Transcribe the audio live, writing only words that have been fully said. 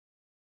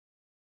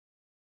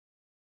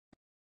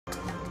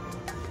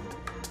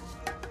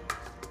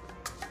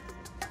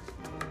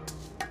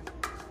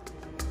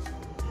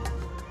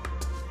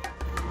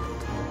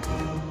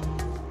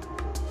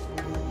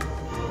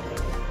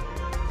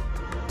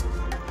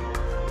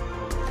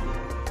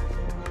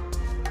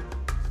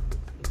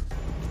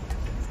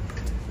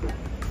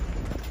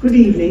Good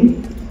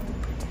evening.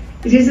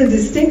 It is a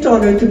distinct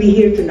honor to be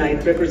here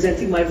tonight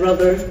representing my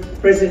brother,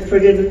 President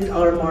Ferdinand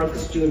R.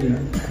 Marcos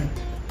Jr.,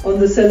 on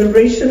the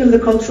celebration of the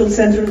Cultural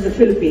Center of the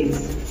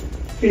Philippines'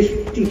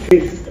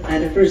 55th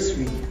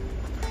anniversary.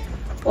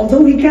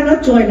 Although he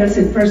cannot join us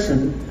in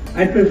person,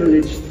 I'm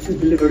privileged to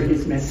deliver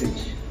his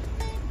message.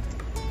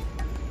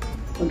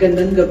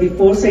 Magandang gabi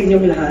po sa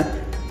inyong lahat.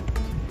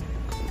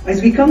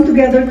 As we come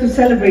together to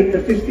celebrate the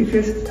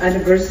 55th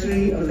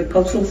anniversary of the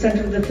Cultural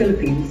Center of the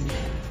Philippines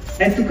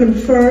and to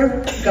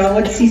confer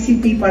Gawad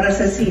CCP para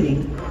sa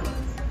sining,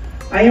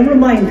 I am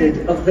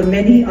reminded of the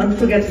many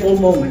unforgettable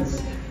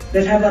moments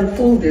that have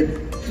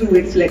unfolded through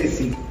its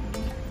legacy.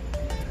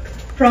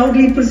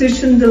 Proudly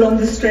positioned along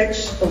the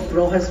stretch of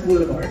Rojas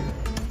Boulevard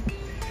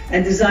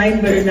and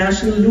designed by the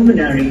national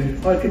luminary,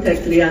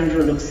 architect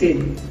Leandro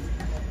Locsin,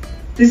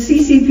 the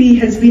CCP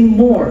has been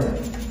more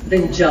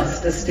than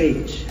just a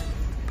stage.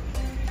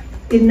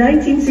 In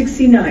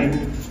 1969,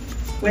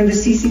 when the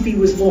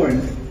CCP was born,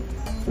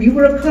 we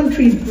were a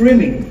country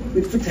brimming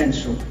with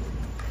potential.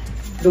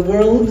 The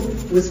world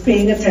was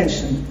paying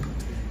attention,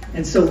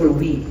 and so were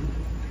we,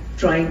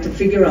 trying to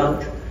figure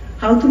out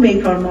how to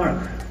make our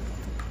mark.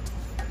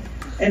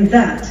 And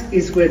that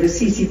is where the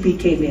CCP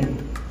came in.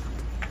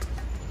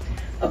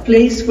 A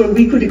place where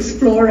we could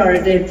explore our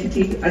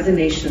identity as a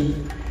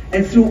nation,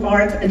 and through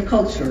art and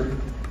culture,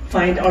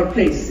 find our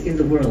place in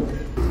the world.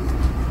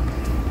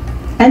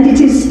 And it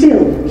is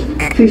still,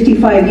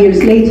 55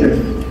 years later.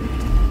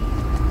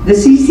 The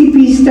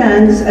CCP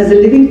stands as a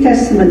living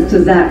testament to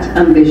that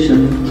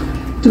ambition,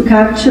 to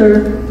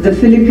capture the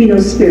Filipino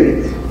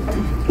spirit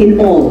in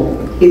all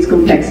its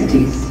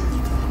complexities.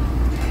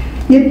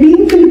 Yet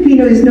being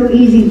Filipino is no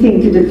easy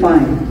thing to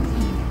define.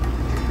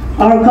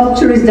 Our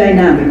culture is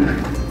dynamic.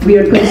 We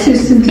are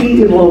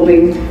consistently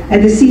evolving,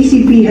 and the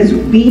CCP has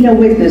been a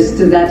witness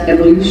to that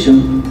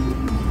evolution.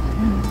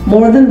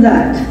 More than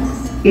that,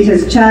 it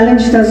has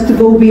challenged us to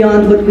go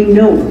beyond what we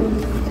know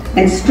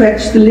and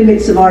stretch the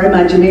limits of our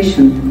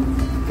imagination.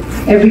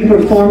 Every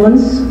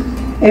performance,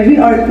 every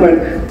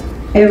artwork,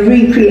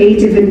 every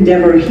creative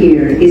endeavor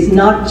here is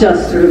not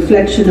just a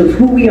reflection of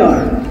who we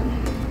are,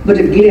 but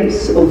a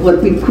glimpse of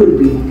what we could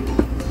be.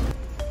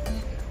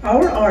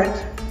 Our art,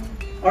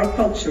 our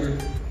culture,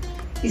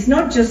 is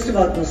not just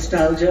about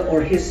nostalgia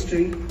or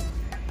history.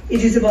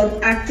 It is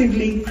about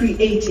actively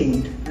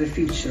creating the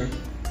future.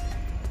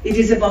 It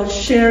is about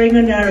sharing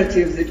a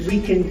narrative that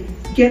we can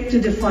get to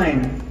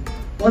define,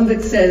 one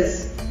that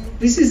says,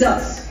 this is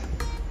us,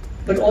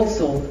 but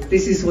also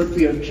this is what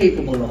we are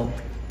capable of.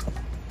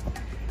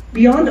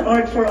 Beyond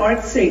art for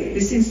art's sake,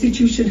 this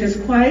institution has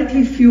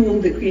quietly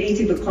fueled the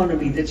creative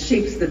economy that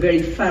shapes the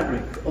very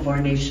fabric of our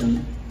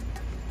nation.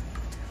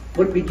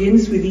 What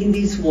begins within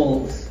these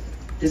walls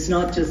does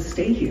not just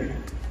stay here.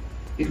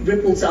 It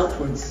ripples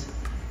outwards,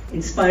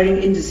 inspiring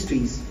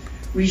industries,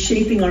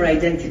 reshaping our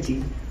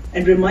identity,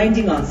 and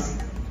reminding us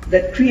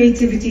that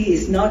creativity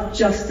is not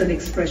just an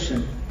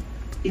expression,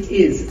 it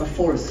is a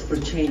force for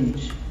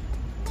change.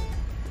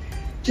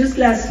 Just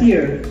last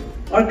year,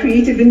 our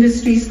creative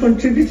industries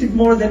contributed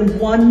more than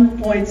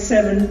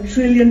 1.7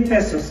 trillion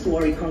pesos to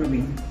our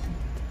economy.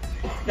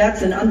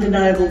 That's an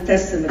undeniable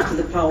testament to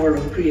the power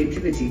of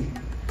creativity.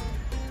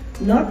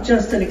 Not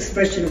just an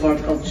expression of our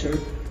culture,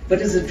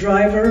 but as a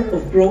driver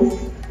of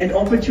growth and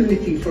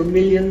opportunity for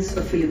millions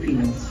of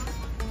Filipinos.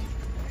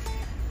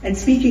 And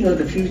speaking of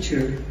the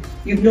future,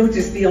 you've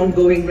noticed the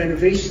ongoing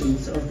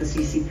renovations of the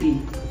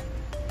CCP.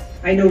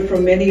 I know for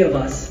many of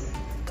us,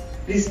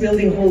 this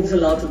building holds a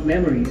lot of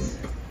memories.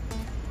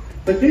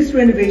 But this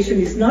renovation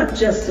is not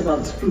just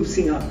about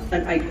sprucing up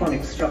an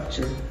iconic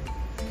structure.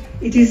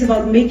 It is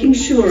about making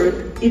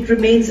sure it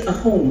remains a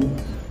home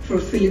for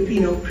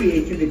Filipino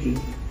creativity.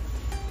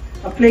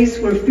 A place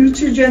where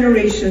future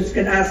generations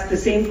can ask the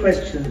same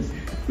questions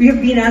we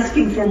have been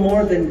asking for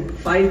more than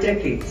 5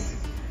 decades.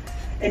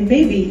 And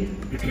maybe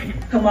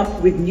come up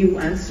with new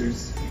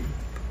answers.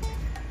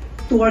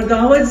 To our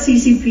Gawad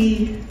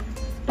CCP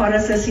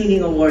para sa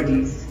sining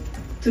awardees,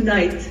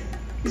 tonight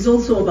is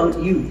also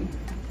about you.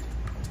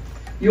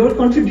 Your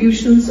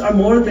contributions are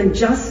more than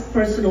just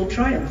personal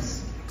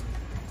triumphs.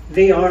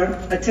 They are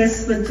a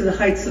testament to the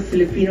heights of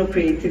Filipino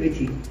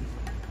creativity.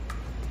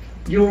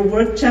 Your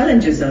work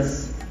challenges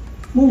us,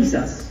 moves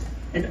us,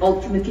 and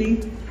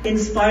ultimately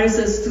inspires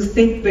us to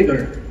think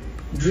bigger,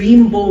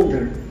 dream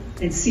bolder,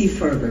 and see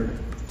further.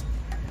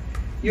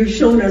 You've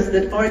shown us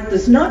that art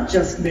does not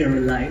just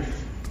mirror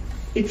life,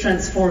 it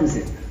transforms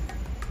it.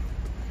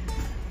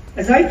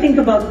 As I think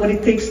about what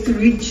it takes to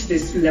reach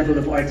this level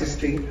of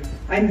artistry,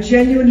 I'm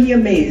genuinely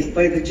amazed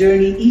by the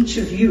journey each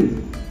of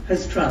you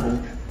has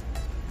traveled.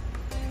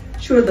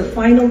 Sure, the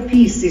final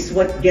piece is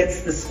what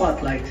gets the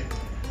spotlight,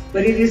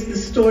 but it is the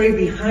story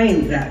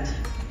behind that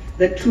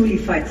that truly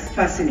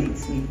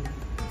fascinates me.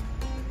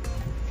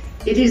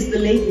 It is the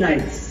late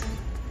nights,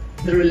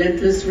 the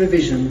relentless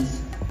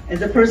revisions, and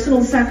the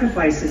personal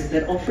sacrifices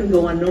that often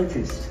go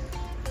unnoticed.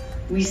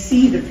 We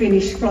see the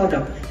finished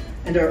product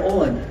and are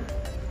awed,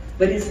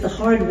 but it's the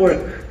hard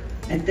work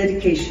and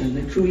dedication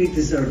that truly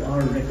deserve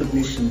our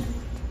recognition.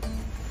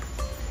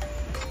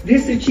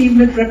 This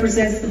achievement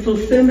represents the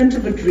fulfillment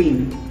of a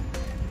dream,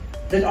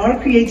 that our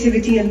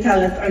creativity and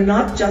talent are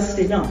not just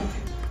enough,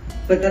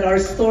 but that our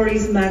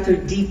stories matter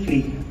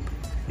deeply,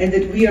 and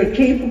that we are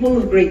capable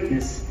of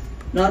greatness,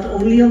 not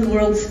only on the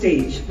world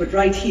stage, but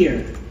right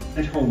here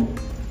at home.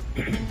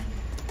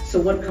 So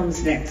what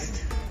comes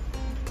next?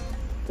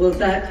 Well,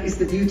 that is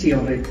the beauty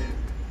of it.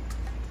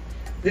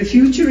 The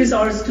future is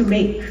ours to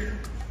make,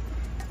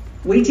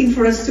 waiting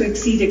for us to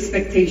exceed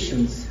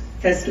expectations,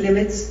 test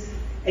limits,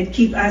 and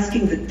keep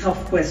asking the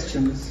tough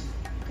questions.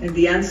 And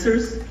the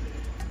answers,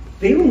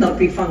 they will not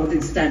be found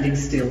in standing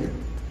still,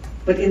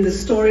 but in the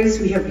stories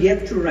we have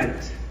yet to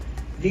write,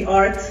 the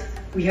art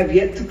we have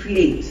yet to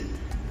create,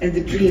 and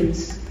the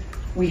dreams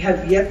we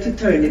have yet to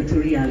turn into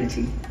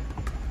reality.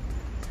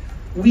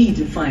 We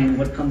define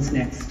what comes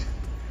next.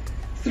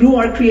 Through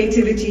our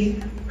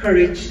creativity,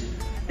 courage,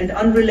 and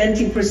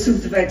unrelenting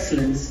pursuit of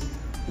excellence,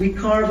 we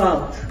carve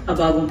out a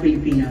bagong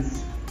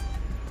Pilipinas,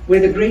 where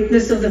the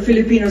greatness of the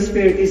Filipino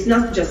spirit is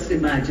not just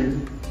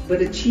imagined,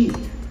 but achieved.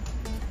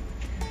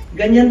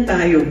 Ganyan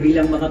tayo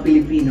bilang mga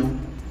Pilipino.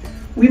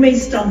 We may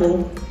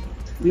stumble,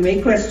 we may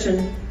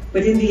question,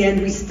 but in the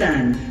end we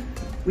stand.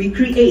 We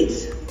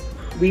create,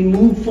 we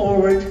move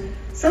forward,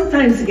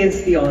 sometimes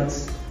against the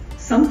odds,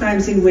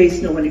 sometimes in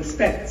ways no one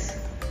expects.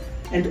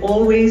 And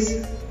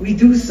always we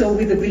do so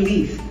with the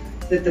belief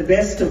that the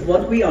best of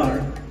what we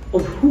are,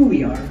 of who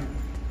we are,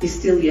 is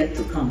still yet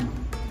to come.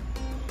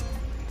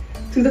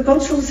 To the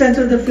Cultural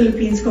Center of the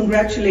Philippines,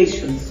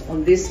 congratulations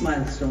on this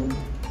milestone.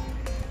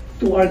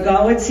 To our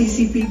Gawad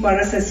CCP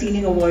Para sa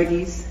Sining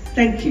awardees,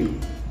 thank you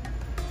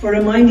for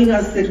reminding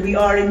us that we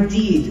are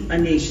indeed a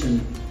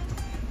nation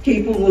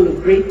capable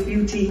of great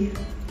beauty,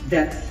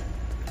 depth,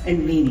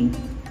 and meaning.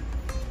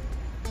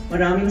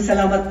 Maraming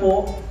salamat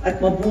po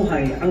at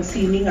mabuhay ang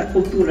sining at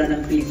kultura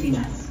ng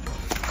Pilipinas.